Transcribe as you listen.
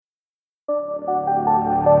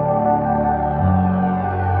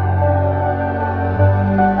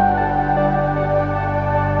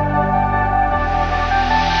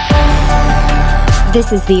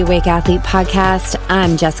This is the Awake Athlete Podcast.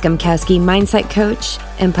 I'm Jessica Mikowski, mindset coach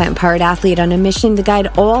and plant-powered athlete on a mission to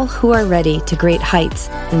guide all who are ready to great heights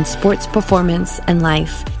in sports performance and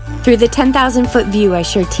life. Through the 10,000-foot view, I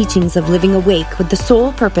share teachings of living awake with the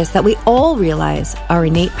sole purpose that we all realize our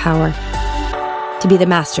innate power to be the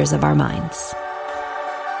masters of our minds.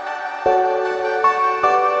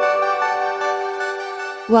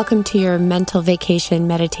 Welcome to your mental vacation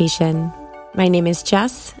meditation. My name is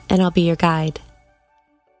Jess, and I'll be your guide.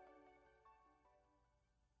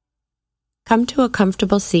 Come to a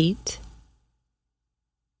comfortable seat.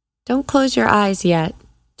 Don't close your eyes yet.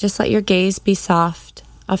 Just let your gaze be soft,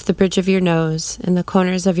 off the bridge of your nose and the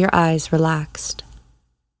corners of your eyes relaxed.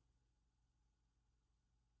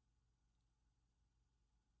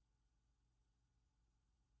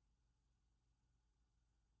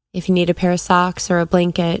 If you need a pair of socks or a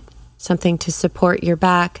blanket, something to support your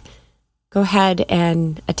back, go ahead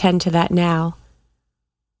and attend to that now.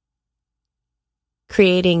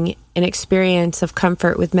 Creating an experience of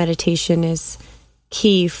comfort with meditation is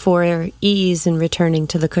key for ease in returning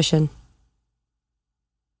to the cushion.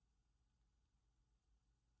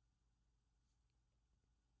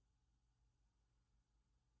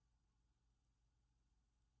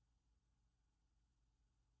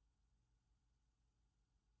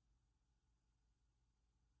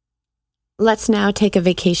 Let's now take a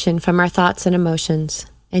vacation from our thoughts and emotions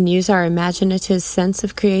and use our imaginative sense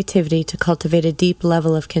of creativity to cultivate a deep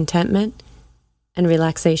level of contentment and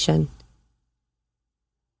relaxation.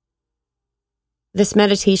 This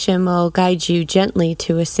meditation will guide you gently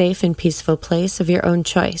to a safe and peaceful place of your own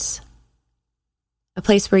choice, a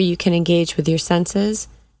place where you can engage with your senses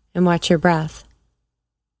and watch your breath.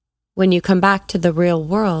 When you come back to the real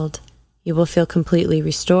world, you will feel completely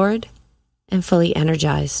restored and fully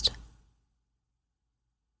energized.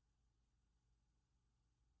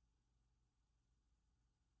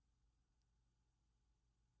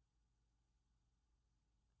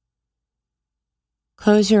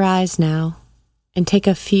 Close your eyes now and take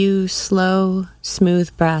a few slow,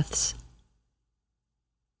 smooth breaths.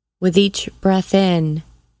 With each breath in,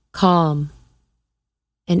 calm,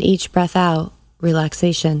 and each breath out,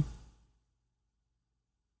 relaxation.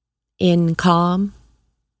 In, calm,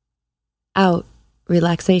 out,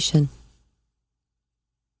 relaxation.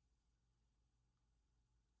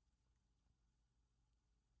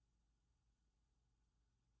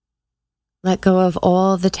 Let go of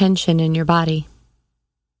all the tension in your body.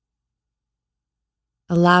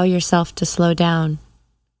 Allow yourself to slow down.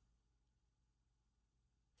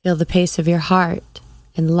 Feel the pace of your heart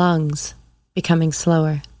and lungs becoming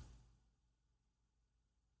slower.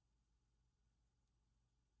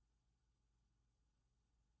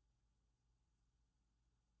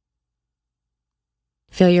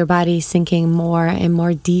 Feel your body sinking more and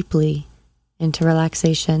more deeply into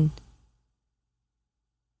relaxation.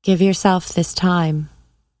 Give yourself this time.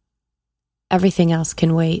 Everything else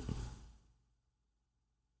can wait.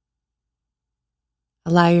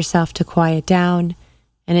 Allow yourself to quiet down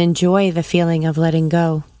and enjoy the feeling of letting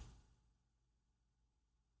go.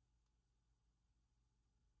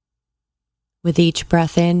 With each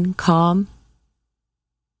breath in, calm.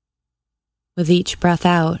 With each breath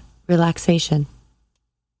out, relaxation.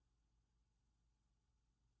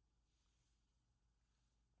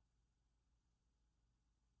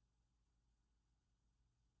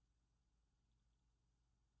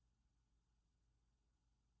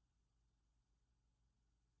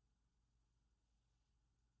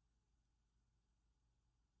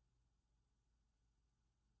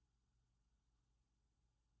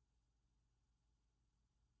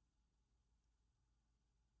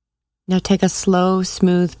 Now take a slow,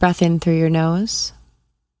 smooth breath in through your nose.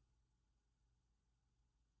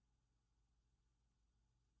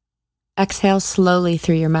 Exhale slowly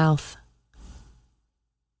through your mouth.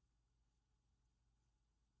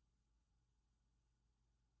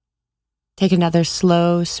 Take another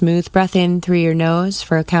slow, smooth breath in through your nose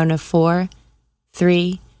for a count of 4,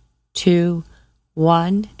 3, 2,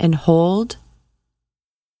 1, and hold.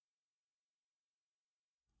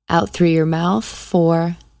 Out through your mouth,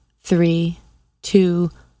 4, 3,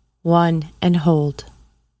 2, 1, and hold.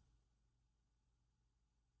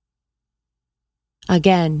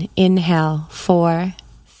 Again, inhale, 4,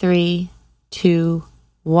 3, 2,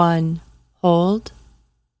 1, hold.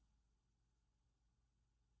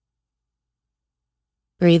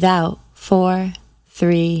 Breathe out, 4,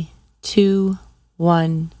 3, 2,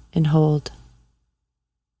 1, and hold.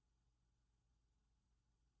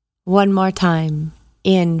 One more time.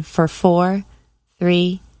 In for 4,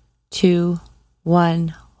 3, 2,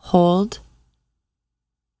 1, hold.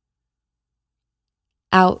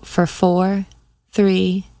 Out for 4,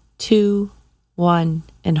 3, 2, 1,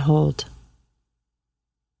 and hold.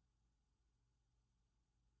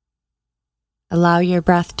 Allow your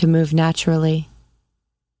breath to move naturally.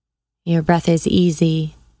 Your breath is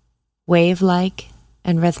easy, wave-like,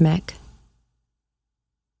 and rhythmic.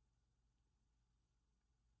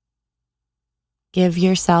 Give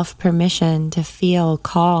yourself permission to feel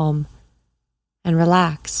calm and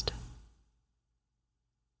relaxed.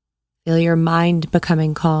 Feel your mind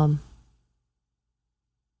becoming calm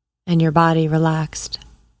and your body relaxed.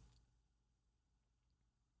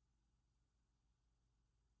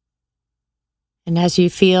 And as you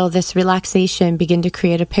feel this relaxation, begin to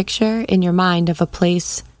create a picture in your mind of a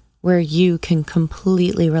place where you can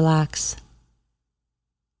completely relax.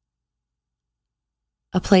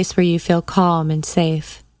 A place where you feel calm and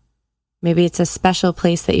safe. Maybe it's a special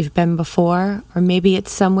place that you've been before, or maybe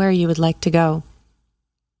it's somewhere you would like to go.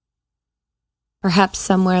 Perhaps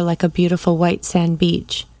somewhere like a beautiful white sand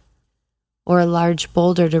beach, or a large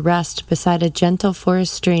boulder to rest beside a gentle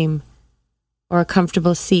forest stream, or a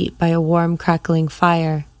comfortable seat by a warm crackling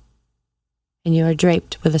fire, and you are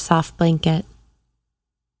draped with a soft blanket.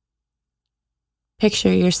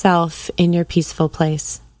 Picture yourself in your peaceful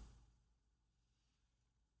place.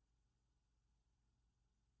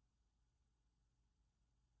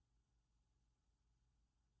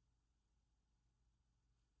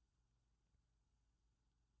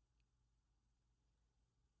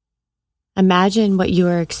 Imagine what you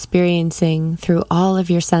are experiencing through all of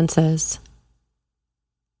your senses.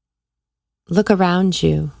 Look around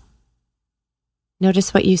you.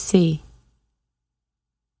 Notice what you see.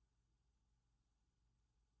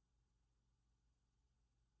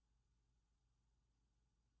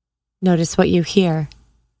 Notice what you hear.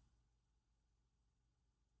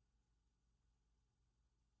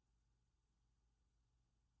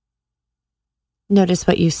 Notice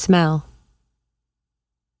what you smell.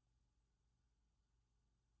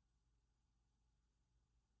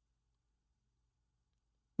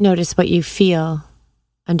 Notice what you feel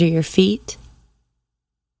under your feet,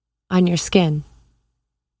 on your skin.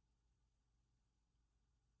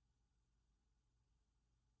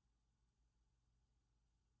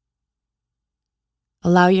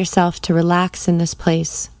 Allow yourself to relax in this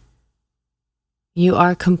place. You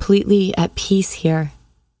are completely at peace here.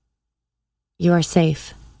 You are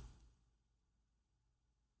safe.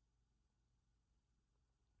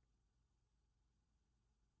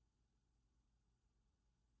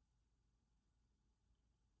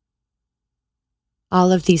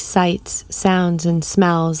 All of these sights, sounds, and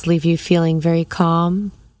smells leave you feeling very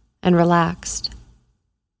calm and relaxed.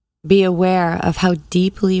 Be aware of how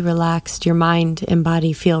deeply relaxed your mind and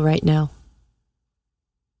body feel right now.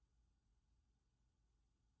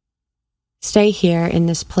 Stay here in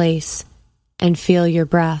this place and feel your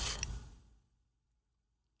breath.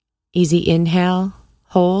 Easy inhale,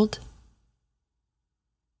 hold.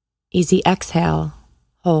 Easy exhale,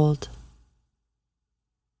 hold.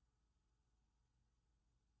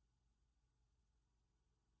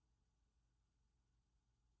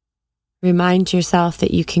 Remind yourself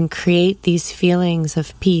that you can create these feelings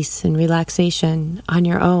of peace and relaxation on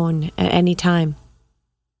your own at any time.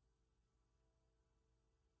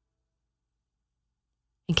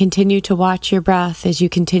 And continue to watch your breath as you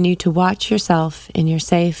continue to watch yourself in your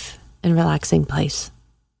safe and relaxing place.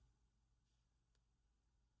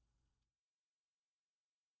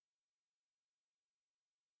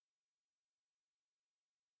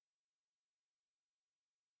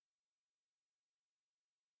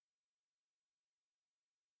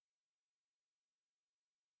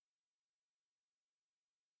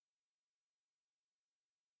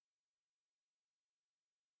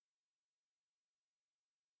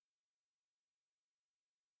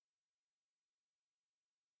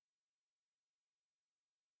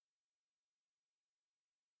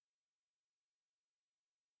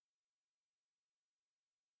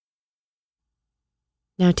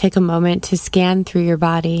 Now take a moment to scan through your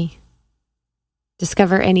body.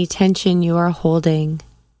 Discover any tension you are holding.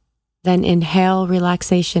 Then inhale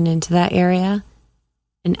relaxation into that area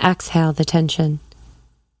and exhale the tension.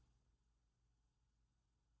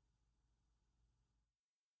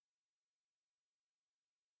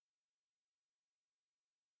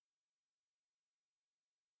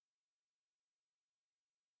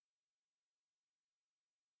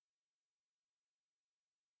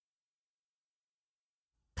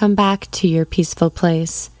 Come back to your peaceful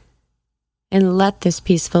place and let this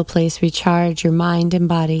peaceful place recharge your mind and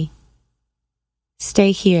body.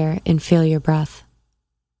 Stay here and feel your breath.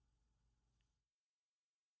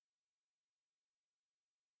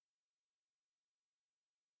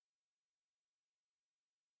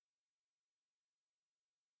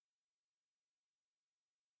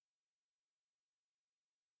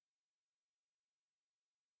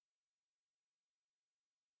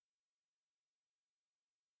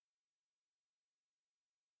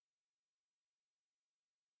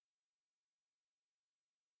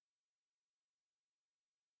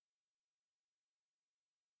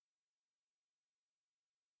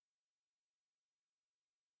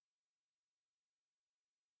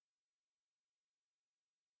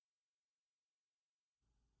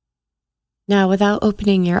 Now, without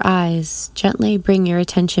opening your eyes, gently bring your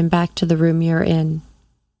attention back to the room you're in.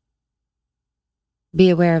 Be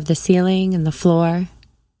aware of the ceiling and the floor.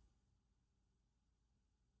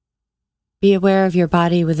 Be aware of your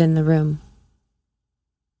body within the room.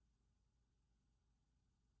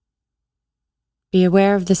 Be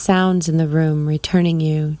aware of the sounds in the room, returning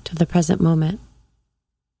you to the present moment.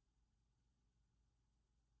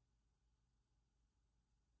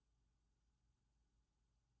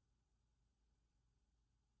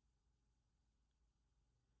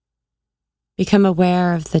 Become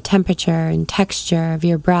aware of the temperature and texture of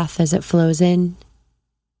your breath as it flows in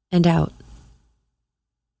and out.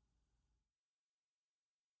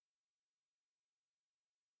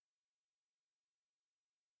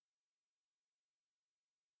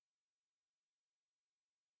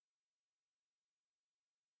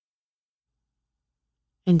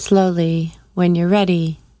 And slowly, when you're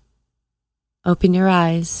ready, open your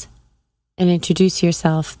eyes and introduce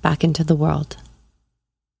yourself back into the world.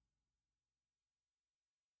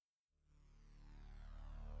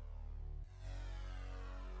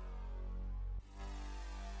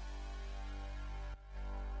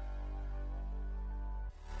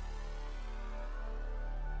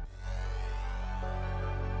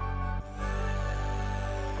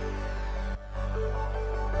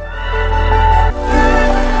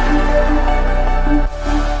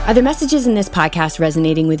 Are the messages in this podcast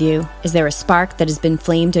resonating with you? Is there a spark that has been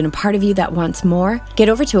flamed in a part of you that wants more? Get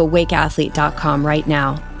over to awakeathlete.com right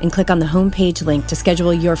now and click on the homepage link to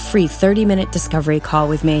schedule your free 30-minute discovery call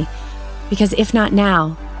with me. Because if not now,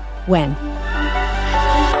 when?